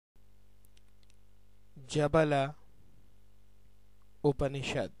Jabala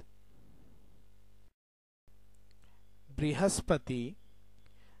Upanishad. Brihaspati,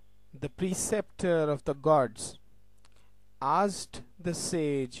 the preceptor of the gods, asked the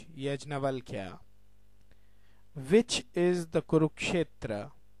sage Yajnavalkya, which is the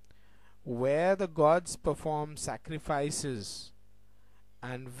Kurukshetra, where the gods perform sacrifices,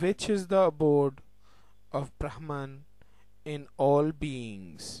 and which is the abode of Brahman in all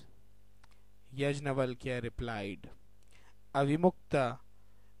beings? Yajnavalkya replied, Avimukta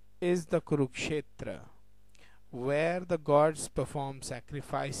is the Kurukshetra, where the gods perform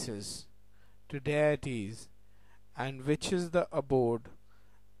sacrifices to deities, and which is the abode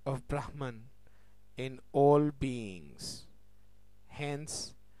of Brahman in all beings.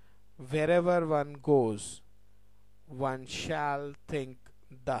 Hence, wherever one goes, one shall think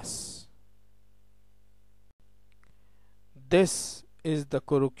thus. This is the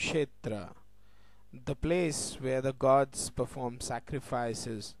Kurukshetra, the place where the gods perform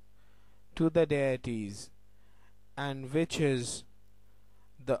sacrifices to the deities, and which is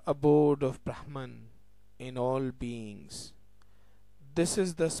the abode of Brahman in all beings. This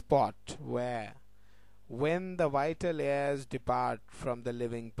is the spot where, when the vital airs depart from the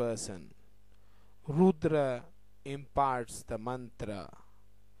living person, Rudra imparts the mantra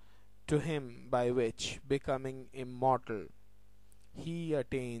to him, by which, becoming immortal, he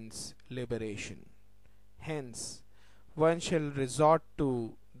attains liberation. Hence, one shall resort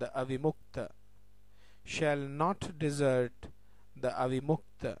to the Avimukta, shall not desert the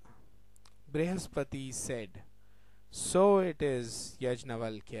Avimukta. Brihaspati said, So it is,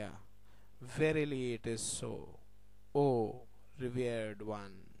 Yajnavalkya, verily it is so, O revered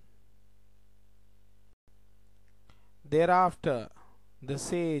one. Thereafter, the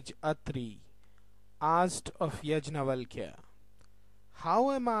sage Atri asked of Yajnavalkya,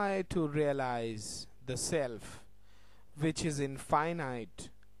 How am I to realize the self which is infinite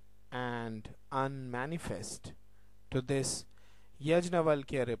and unmanifest? To this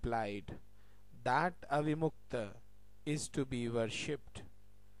Yajnavalkya replied, that Avimukta is to be worshipped.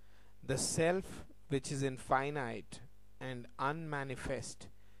 The self which is infinite and unmanifest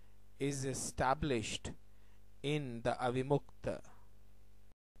is established in the Avimukta.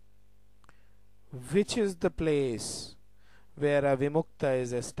 Which is the place where Avimukta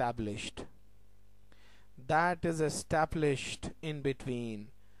is established? That is established in between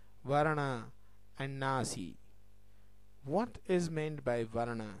Varna and Nasi. What is meant by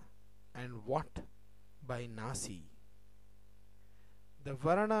Varna and what by Nasi? The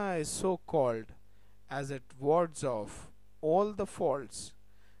Varna is so called as it wards off all the faults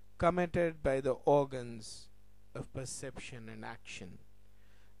committed by the organs of perception and action.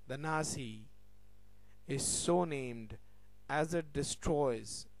 The Nasi is so named as it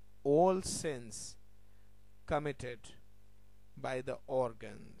destroys all sins committed by the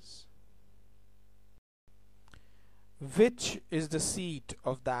organs. Which is the seat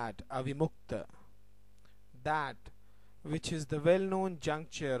of that Avimukta? That which is the well-known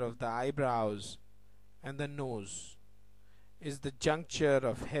juncture of the eyebrows and the nose is the juncture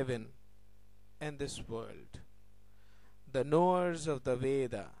of heaven and this world. The knowers of the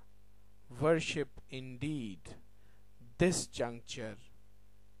Veda worship indeed this juncture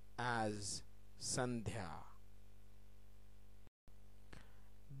as Sandhya.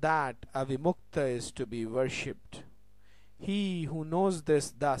 That Avimukta is to be worshipped. He who knows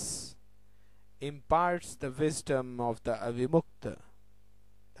this thus imparts the wisdom of the Avimukta.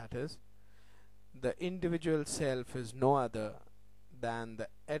 That is, the individual self is no other than the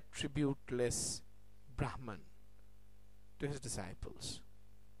attributeless Brahman to his disciples.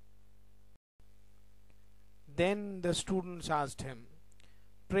 Then the students asked him,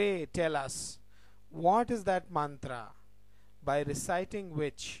 Pray tell us, what is that mantra by reciting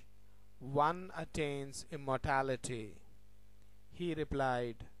which one attains immortality? He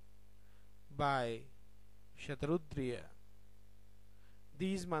replied, by shatarudriya.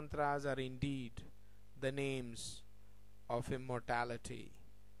 These mantras are indeed the names of immortality.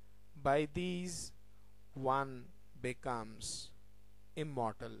 By these one becomes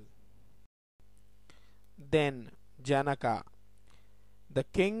immortal. Then Janaka, the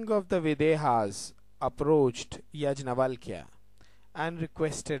king of the Videhas, approached Yajnavalkya and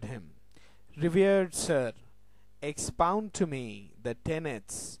requested him, Revered sir, expound to me the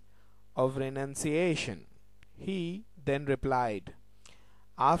tenets of renunciation. He then replied,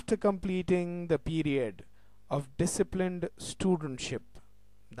 After completing the period of disciplined studentship,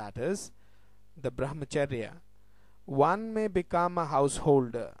 that is, the brahmcharya, one may become a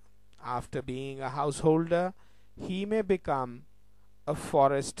householder. After being a householder, he may become a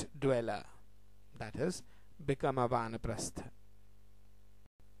forest dweller. that is, become a vanaprastha.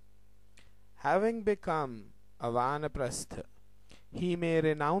 Having become a vanaprastha, he may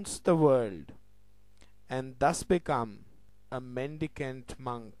renounce the world and thus become a mendicant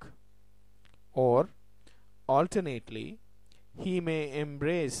monk, or alternately, he may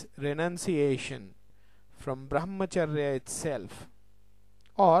embrace renunciation from brahmcharya itself,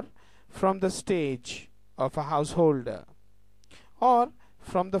 or from the stage of a householder, or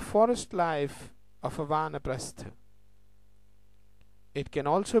from the forest life of a vanaprastha. It can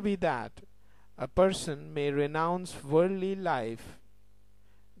also be that a person may renounce worldly life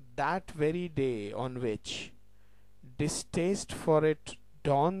that very day on which distaste for it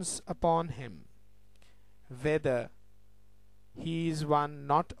dawns upon him, whether he is one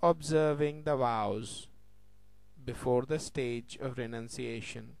not observing the vows before the stage of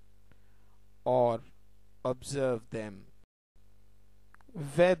renunciation, or observe them,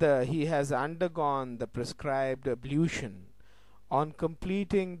 whether he has undergone the prescribed ablution on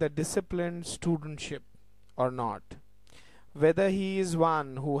completing the disciplined studentship or not, whether he is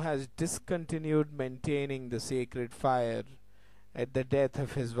one who has discontinued maintaining the sacred fire at the death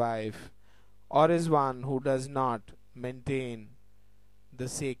of his wife, or is one who does not maintain the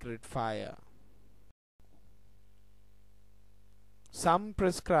sacred fire. Some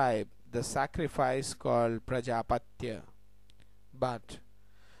prescribe the sacrifice called Prajapatya, but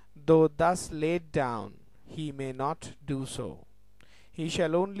though thus laid down, he may not do so. He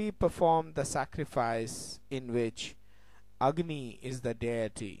shall only perform the sacrifice in which Agni is the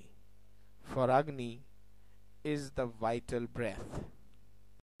deity, for Agni is the vital breath.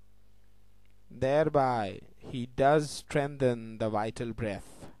 Thereby he does strengthen the vital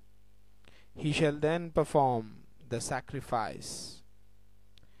breath. He shall then perform the sacrifice.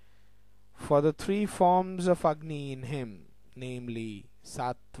 For the three forms of Agni in him, namely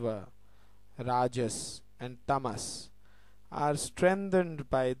Sattva, Rajas and Tamas, are strengthened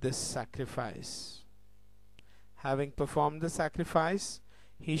by this sacrifice. Having performed the sacrifice,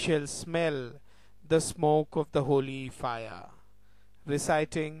 he shall smell the smoke of the holy fire,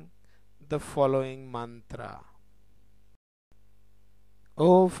 reciting the following mantra.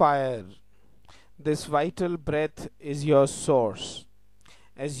 O fire, this vital breath is your source.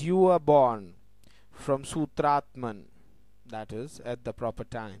 As you are born from Sutratman, that is, at the proper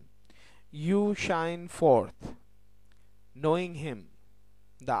time, you shine forth. Knowing him,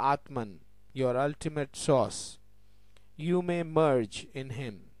 the Atman, your ultimate source, you may merge in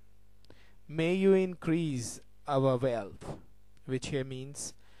him. May you increase our wealth, which here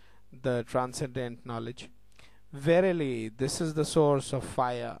means the transcendent knowledge. Verily, this is the source of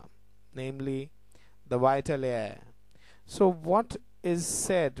fire, namely the vital air. So what is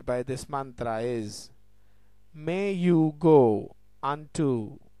said by this mantra is, may you go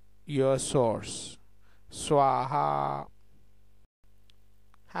unto your source. Swaha.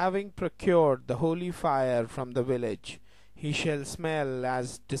 Having procured the holy fire from the village, he shall smell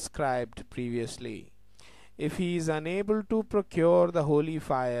as described previously. If he is unable to procure the holy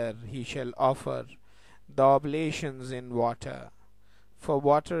fire, he shall offer the oblations in water, for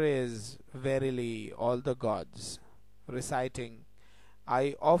water is verily all the gods, reciting,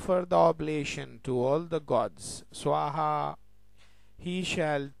 I offer the oblation to all the gods. Swaha. He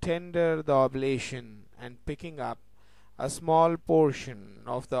shall tender the oblation, and picking up a small portion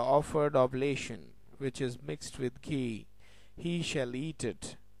of the offered oblation, which is mixed with ghee, he shall eat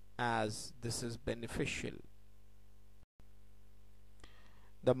it, as this is beneficial.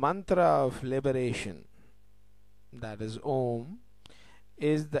 The mantra of liberation, that is Om,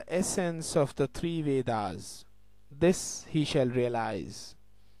 is the essence of the three Vedas. This he shall realize.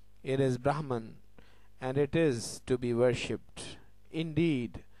 It is Brahman, and it is to be worshipped.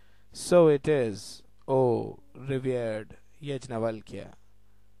 Indeed, so it is, O revered Yajnavalkya,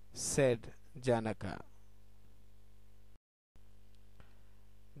 said Janaka.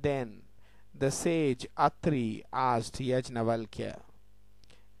 Then the sage Atri asked Yajnavalkya,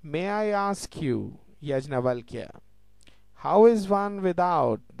 may I ask you, Yajnavalkya, how is one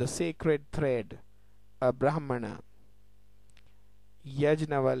without the sacred thread a brahmana?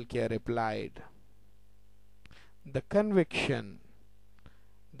 Yajnavalkya replied, the conviction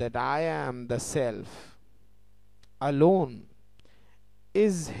that I am the self alone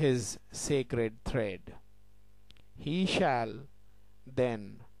is his sacred thread. He shall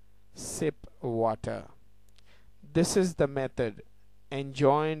then sip water. This is the method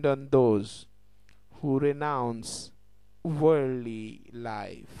enjoined on those who renounce worldly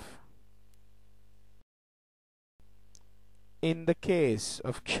life. In the case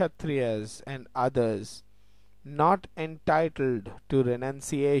of Kshatriyas and others not entitled to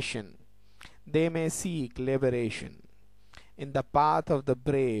renunciation, they may seek liberation in the path of the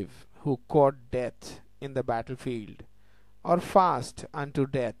brave who court death in the battlefield, or fast unto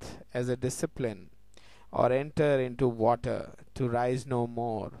death as a discipline, or enter into water to rise no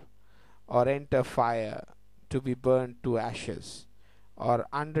more, or enter fire to be burnt to ashes, or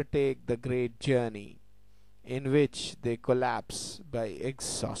undertake the great journey in which they collapse by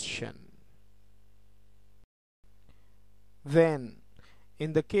exhaustion. When,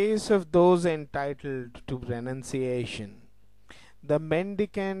 in the case of those entitled to renunciation, the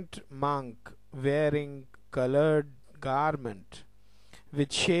mendicant monk wearing coloured garment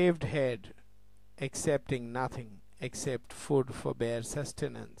with shaved head, accepting nothing except food for bare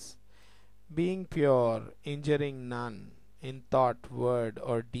sustenance, being pure, injuring none in thought, word,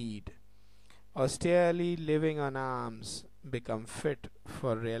 or deed, austerely living on alms, become fit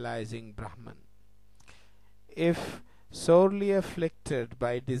for realizing Brahman. If sorely afflicted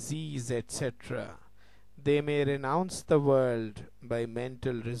by disease, etc., they may renounce the world by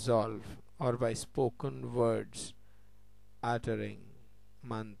mental resolve or by spoken words, uttering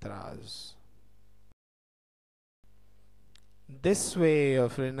mantras. This way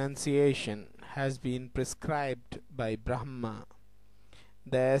of renunciation has been prescribed by Brahma.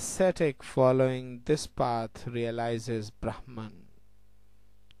 The ascetic following this path realizes Brahman.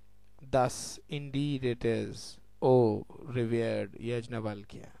 Thus indeed it is, O revered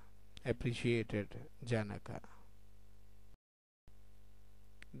Yajnavalkya, appreciated Janaka.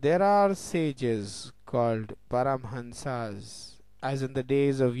 There are sages called Paramhansas, as in the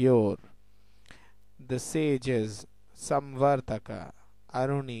days of yore. The sages Samvartaka,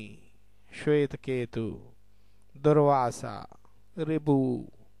 Aruni, Shwetaketu, Durvasa, Ribu,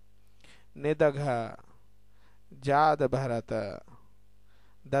 Nidagha, Jadabharata,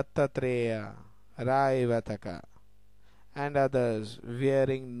 Dattatreya, Raivataka, and others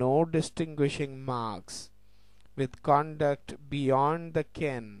wearing no distinguishing marks, with conduct beyond the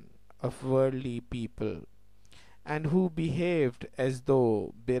ken of worldly people, and who behaved as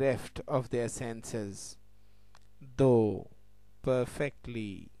though bereft of their senses, though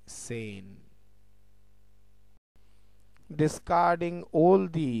perfectly sane. Discarding all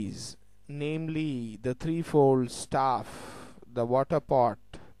these, namely the threefold staff, the water pot,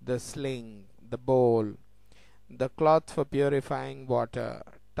 the sling, the bowl, the cloth for purifying water,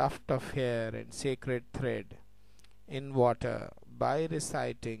 tuft of hair, and sacred thread in water, by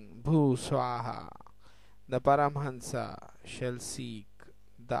reciting Bhu Swaha, the Paramhansa shall seek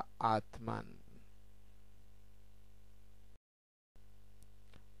the Atman.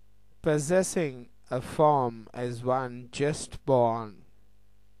 Possessing a form as one just born,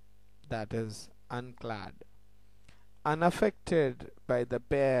 that is, unclad, unaffected by the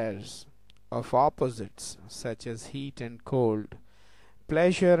pairs of opposites such as heat and cold,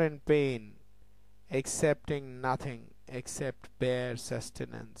 pleasure and pain, accepting nothing except bare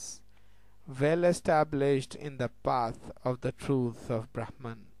sustenance, well established in the path of the truth of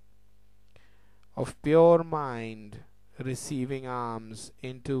Brahman, of pure mind, receiving alms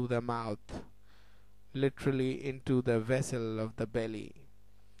into the mouth, literally into the vessel of the belly,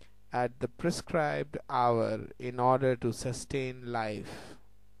 at the prescribed hour in order to sustain life,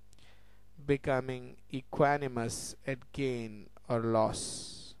 becoming equanimous at gain or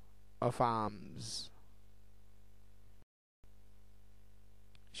loss of alms,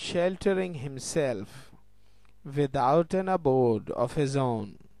 sheltering himself without an abode of his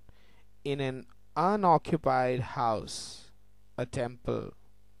own in an unoccupied house, a temple,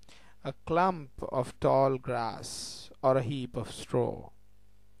 a clump of tall grass, or a heap of straw,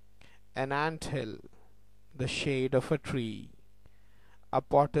 an anthill, the shade of a tree, a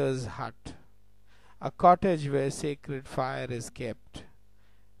potter's hut, a cottage where sacred fire is kept,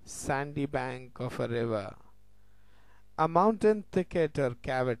 sandy bank of a river, a mountain thicket or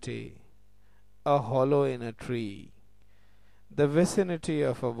cavity, a hollow in a tree, the vicinity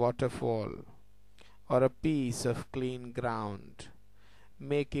of a waterfall, or a piece of clean ground,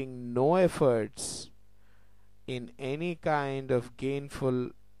 making no efforts in any kind of gainful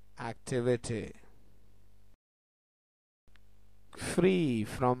activity, free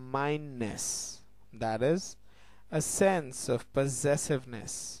from mindness, that is, a sense of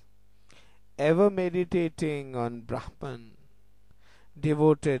possessiveness, ever meditating on Brahman,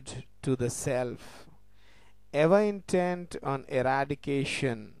 devoted to the self, ever intent on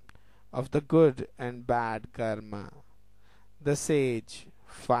eradication of the good and bad karma, the sage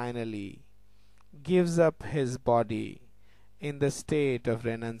finally gives up his body in the state of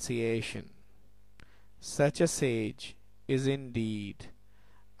renunciation. Such a sage is indeed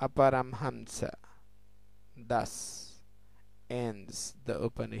a Paramhamsa. Thus ends the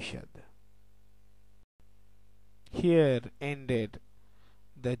Upanishad. Here ended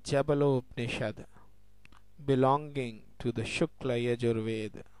the Jabala Upanishad belonging to the Shukla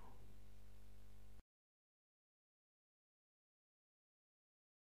Yajurveda.